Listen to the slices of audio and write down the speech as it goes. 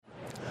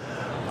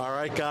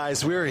right,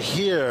 guys, we're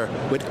here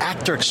with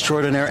actor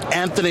extraordinaire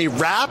Anthony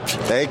Rapp.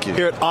 Thank you.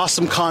 Here at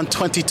AwesomeCon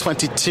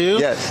 2022.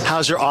 Yes.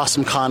 How's your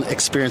AwesomeCon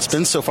experience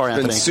been so far,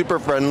 Anthony? Been super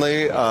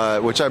friendly,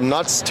 which I'm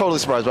not totally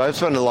surprised by. I've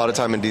spent a lot of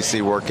time in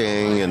DC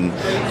working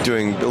and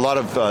doing a lot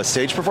of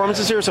stage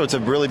performances here, so it's a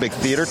really big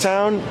theater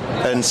town.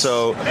 And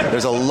so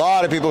there's a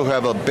lot of people who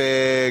have a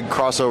big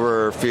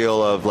crossover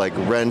feel of like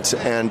Rent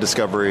and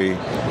Discovery,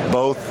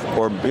 both,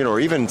 or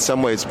even in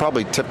some ways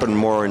probably tipping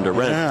more into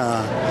Rent.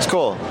 Yeah. It's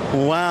cool.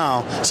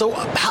 Wow. So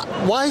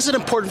why is it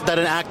important that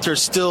an actor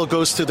still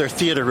goes through their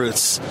theater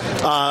roots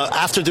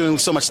after doing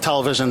so much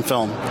television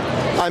film?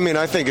 I mean,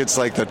 I think it's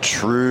like the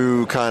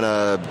true kind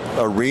of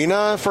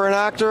arena for an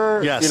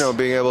actor. Yes.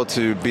 Being able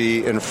to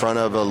be in front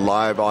of a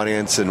live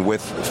audience and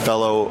with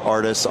fellow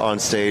artists on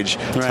stage,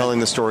 right,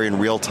 telling the story in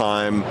real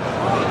time.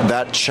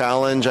 That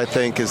challenge, I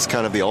think, is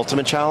kind of the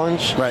ultimate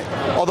challenge. Right.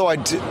 Although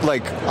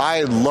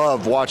I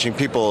love watching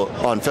people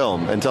on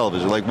film and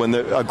television. Like when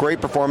a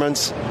great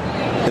performance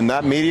in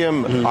that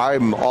medium, mm-hmm,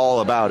 I'm all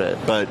about it.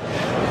 But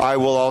I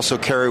will also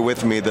carry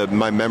with me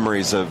my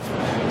memories of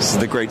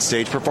the great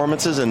stage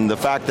performances, and the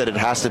fact that it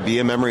has to be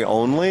a memory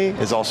only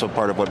is also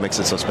part of what makes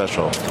it so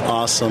special.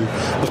 Awesome.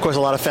 Of course,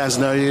 a lot of fans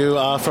know you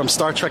from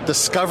Star Trek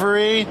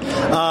Discovery.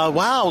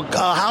 Wow.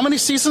 How many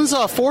seasons?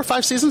 4 or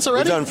 5 seasons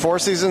already? We've done 4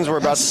 seasons. We're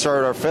about to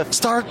start our 5th.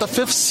 Start the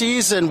 5th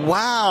season.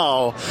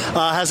 Wow.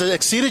 Has it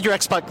exceeded your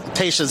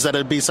expectations that it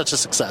would be such a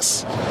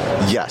success?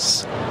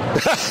 Yes.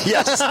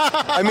 Yes.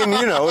 I mean,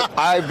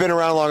 I've been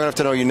around long enough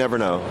to know you never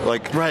know.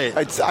 Like, right.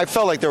 I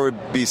felt like there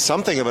would be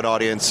something of an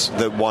audience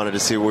that wanted to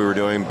see what we were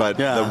doing, but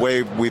the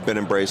way we've been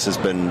embraced has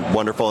been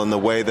wonderful, and the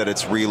way that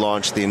it's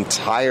relaunched the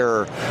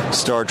entire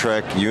Star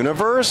Trek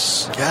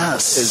universe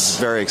is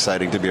very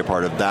exciting to be a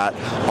part of that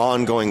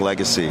ongoing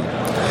legacy.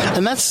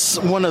 And that's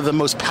one of the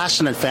most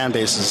passionate fan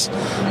bases.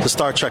 The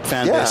Star Trek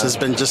fan base has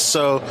been just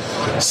so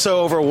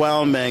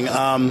overwhelming.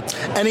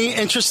 Any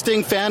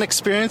interesting fan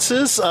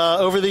experiences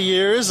over the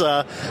years?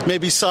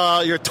 Maybe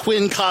saw your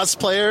twin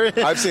cosplayer.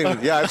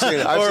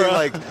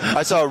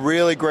 I saw a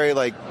really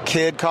great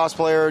kid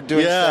cosplayer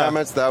doing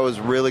Stamets. That was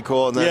really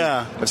cool. And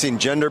then I've seen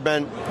gender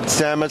bent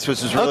Stamets,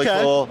 which is really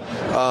cool.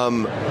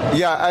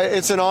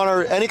 It's an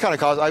honor. Any kind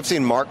of I've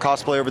seen Mark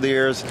cosplay over the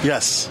years.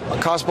 Yes,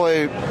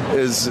 cosplay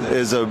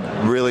is a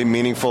really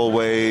meaningful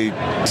way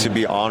to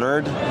be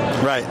honored,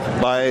 right,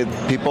 by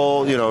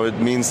people. It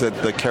means that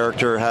the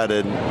character had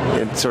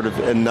sort of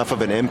enough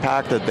of an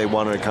impact that they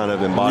wanted to kind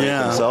of embody it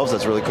themselves.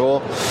 That's really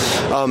cool.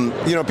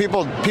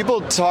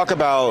 People talk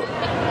about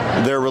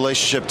their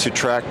relationship to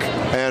Trek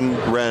and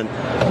Rent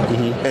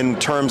in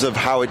terms of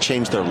how it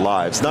changed their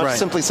lives, not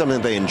simply something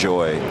that they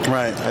enjoy.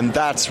 Right. And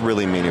that's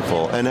really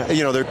meaningful. And,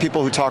 there are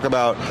people who talk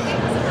about,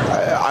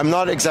 I'm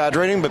not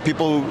exaggerating, but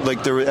people,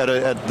 like there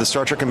at the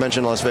Star Trek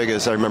convention in Las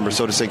Vegas, I remember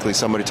so distinctly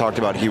somebody talked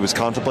about he was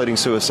contemplating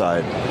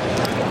suicide,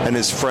 and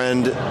his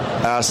friend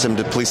asked him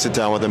to please sit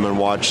down with him and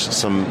watch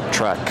some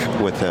Trek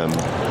with him.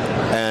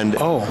 And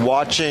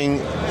watching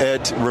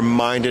it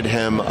reminded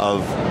him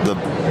of the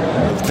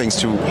things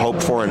to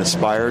hope for and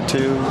aspire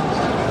to,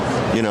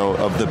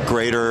 of the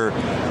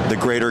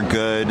greater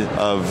good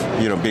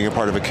of, being a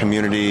part of a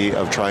community,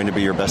 of trying to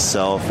be your best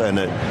self. And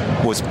it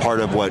was part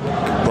of what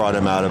brought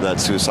him out of that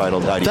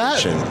suicidal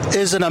ideation. That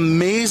is an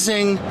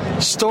amazing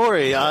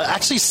story.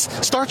 Actually,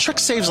 Star Trek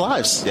saves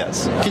lives.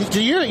 Yes.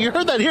 You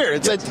heard that here.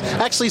 It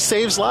actually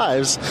saves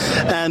lives.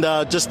 And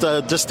just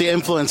the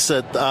influence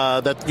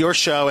that your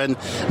show and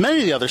many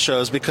of the other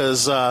shows,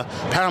 because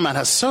Paramount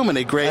has so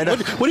many great...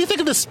 What do you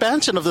think of the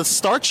expansion of the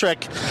Star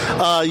Trek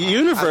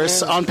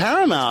universe on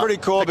Paramount? It's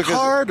pretty cool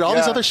because all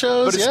these other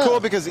shows. But it's cool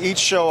because each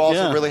show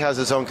also really has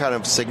its own kind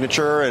of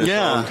signature and its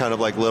own kind of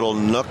little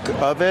nook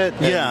of it.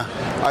 And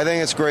I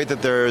think it's great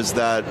that there's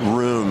that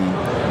room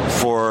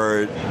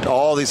for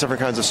all these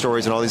different kinds of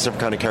stories and all these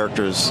different kind of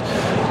characters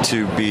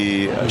to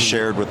be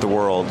shared with the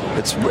world.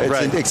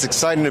 It's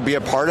exciting to be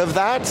a part of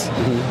that,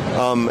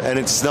 and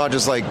it's not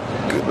just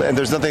and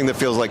there's nothing that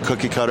feels like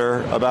cookie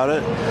cutter about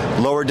it.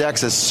 Lower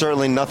Decks is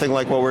certainly nothing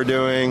like what we're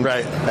doing,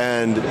 right?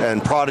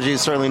 And Prodigy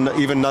is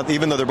certainly even though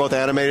they're both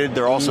animated,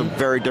 they're also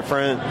very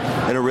different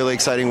in a really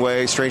exciting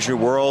way. Strange New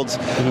Worlds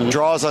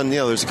draws on,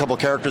 there's a couple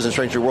characters in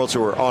Strange New Worlds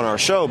who are on our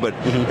show, but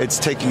it's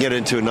taking it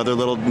into another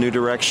little new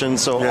direction.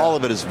 So all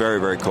of it is very,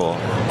 very cool.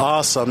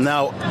 Awesome.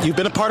 Now, you've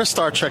been a part of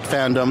Star Trek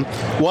fandom.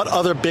 What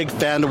other big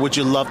fandom would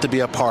you love to be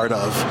a part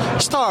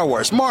of? Star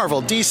Wars,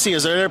 Marvel, DC.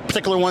 Is there a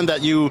particular one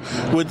that you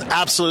would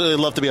absolutely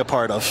love to be a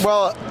part of?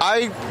 Well,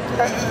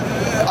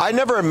 I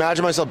never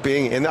imagined myself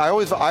being in.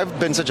 I've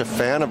been such a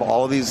fan of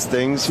all of these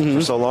things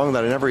for so long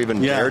that I never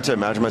even dared to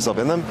imagine myself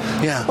in them.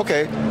 Yeah.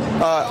 Okay.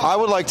 I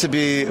would like to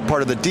be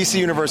part of the DC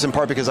universe, in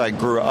part because I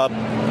grew up.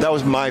 That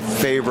was my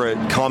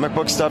favorite comic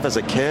book stuff as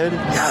a kid.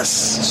 Yes.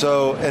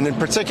 So, and in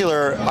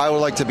particular, I would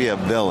like to be a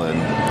villain.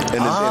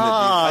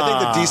 I think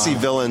the DC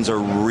villains are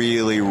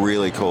really,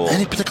 really cool.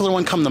 Any particular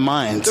one come to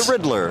mind? The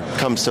Riddler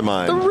comes to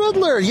mind. The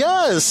Riddler,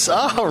 yes.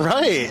 Oh,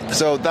 right.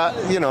 So that,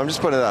 I'm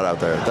just putting that out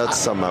there. That's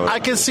something I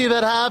can see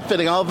that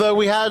happening, although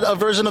we had a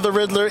version of the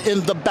Riddler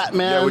in the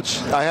Batman. Yeah, which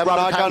I have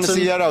not gotten to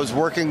see yet. I was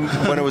working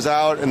when it was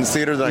out in the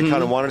theater that I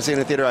kind of wanted to see in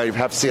the theater. I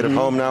have to see it at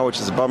home now, which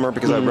is a bummer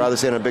because I'd rather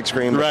see it on a big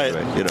screen. Right.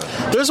 Anyway,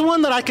 There's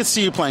one that I could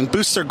see you playing,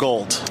 Booster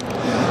Gold.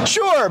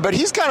 Sure, but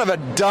he's kind of a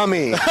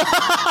dummy.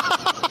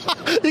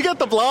 You got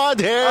the blonde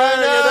hair. I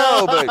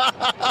know, but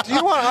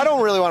I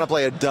don't really want to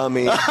play a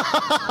dummy.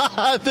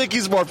 I think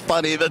he's more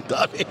funny than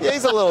dummy. Yeah,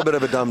 he's a little bit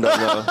of a dum-dum,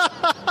 though.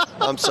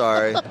 I'm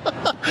sorry. All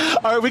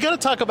right, we got to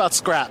talk about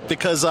Scrap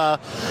because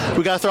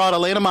we got to throw out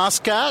Elena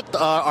Moscat,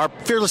 our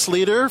fearless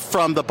leader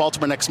from the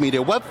Baltimore Next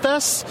Media Web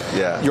Fest.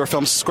 Yeah. Your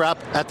film Scrap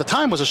at the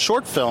time was a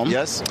short film.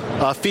 Yes.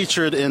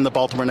 Featured in the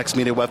Baltimore Next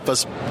Media Web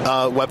Fest,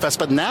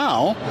 but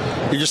now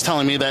you're just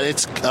telling me that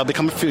it's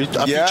become a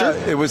feature. Yeah,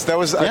 it was.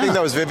 I think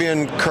that was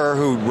Vivian Kerr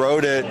who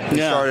wrote it, who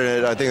started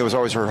it. I think it was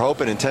always her hope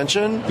and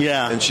intention.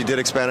 Yeah. And she did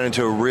expand it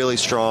into a really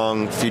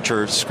strong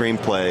feature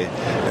screenplay.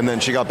 And then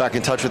she got back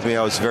in touch with me.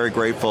 I was very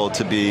grateful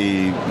to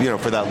be,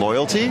 for that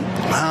loyalty.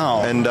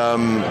 Wow. And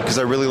because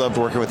I really loved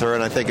working with her,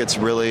 and I think it's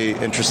really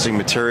interesting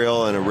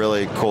material and a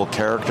really cool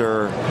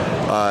character.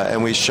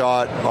 And we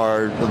shot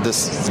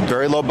this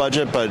very low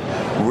budget but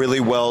really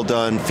well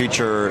done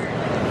feature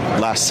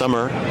last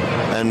summer,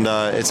 and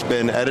it's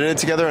been edited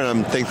together,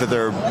 and I think that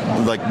they're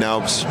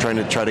now trying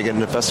to get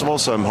into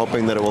festivals, so I'm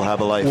hoping that it will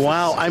have a life.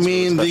 Wow, I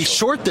mean, the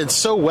short did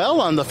so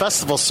well on the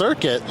festival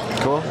circuit.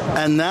 Cool.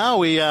 And now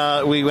we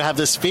have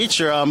this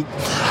feature.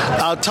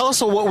 Tell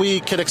us what we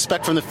could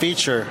expect from the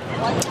feature.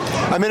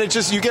 I mean,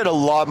 you get a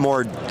lot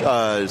more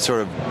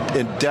sort of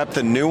in depth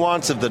and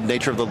nuance of the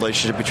nature of the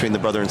relationship between the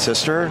brother and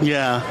sister.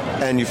 Yeah.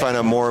 And you find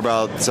out more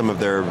about some of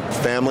their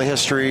family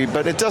history,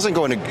 but it doesn't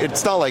go into.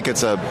 It's not like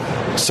it's a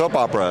soap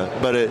opera,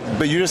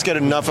 but you just get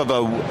enough of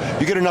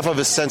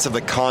a sense of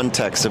the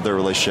context of their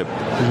relationship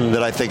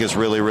that I think is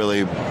really,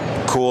 really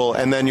cool.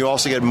 And then you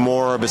also get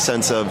more of a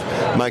sense of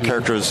my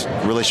character's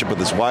relationship with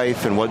his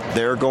wife and what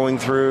they're going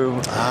through,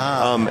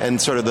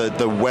 and sort of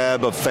the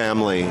web of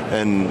family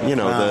and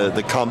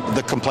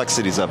the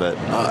complexities of it.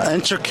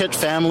 Intricate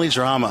family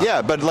drama.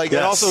 Yeah, but and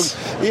also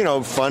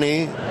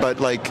funny, but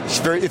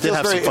it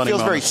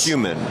feels very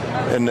human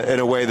in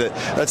a way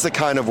that's the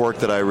kind of work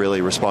that I really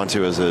respond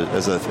to as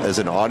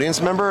an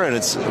audience member, and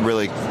it's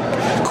really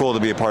cool to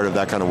be a part of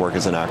that kind of work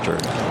as an actor.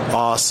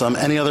 Awesome.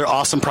 Any other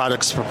awesome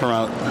projects to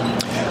promote?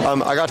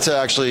 I got to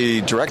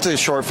actually direct a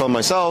short film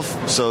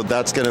myself, so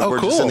that's we're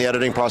cool. just in the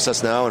editing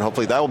process now, and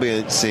hopefully that will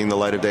be seeing the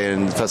light of day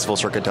in the festival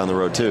circuit down the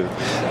road too.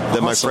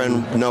 That my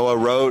friend Noah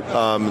wrote.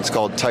 It's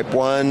called Type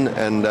 1,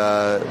 and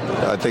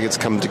I think it's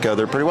come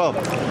together pretty well.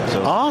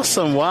 So.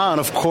 Awesome. Wow. And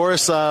of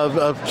course,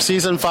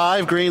 season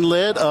 5 green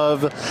lit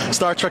of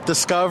Star Trek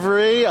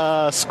Discovery,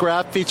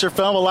 Scrap feature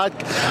film, a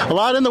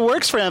lot in the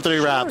works for Anthony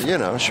Rapp.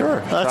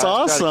 Sure. That's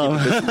awesome.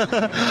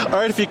 All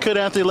right, if you could,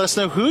 Anthony, let us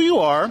know who you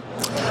are.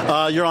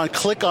 You're on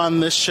Click on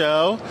This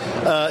Show,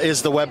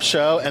 is the web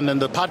show, and then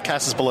the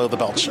podcast is Below the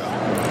Belt Show.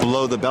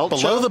 Below the Belt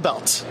Below the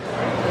Belt.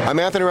 I'm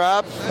Anthony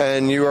Rapp,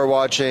 and you are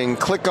watching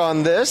Click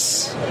on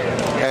This,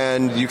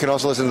 and you can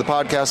also listen to the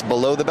podcast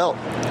Below the Belt.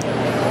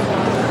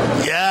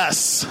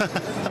 Yes.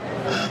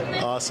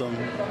 Awesome.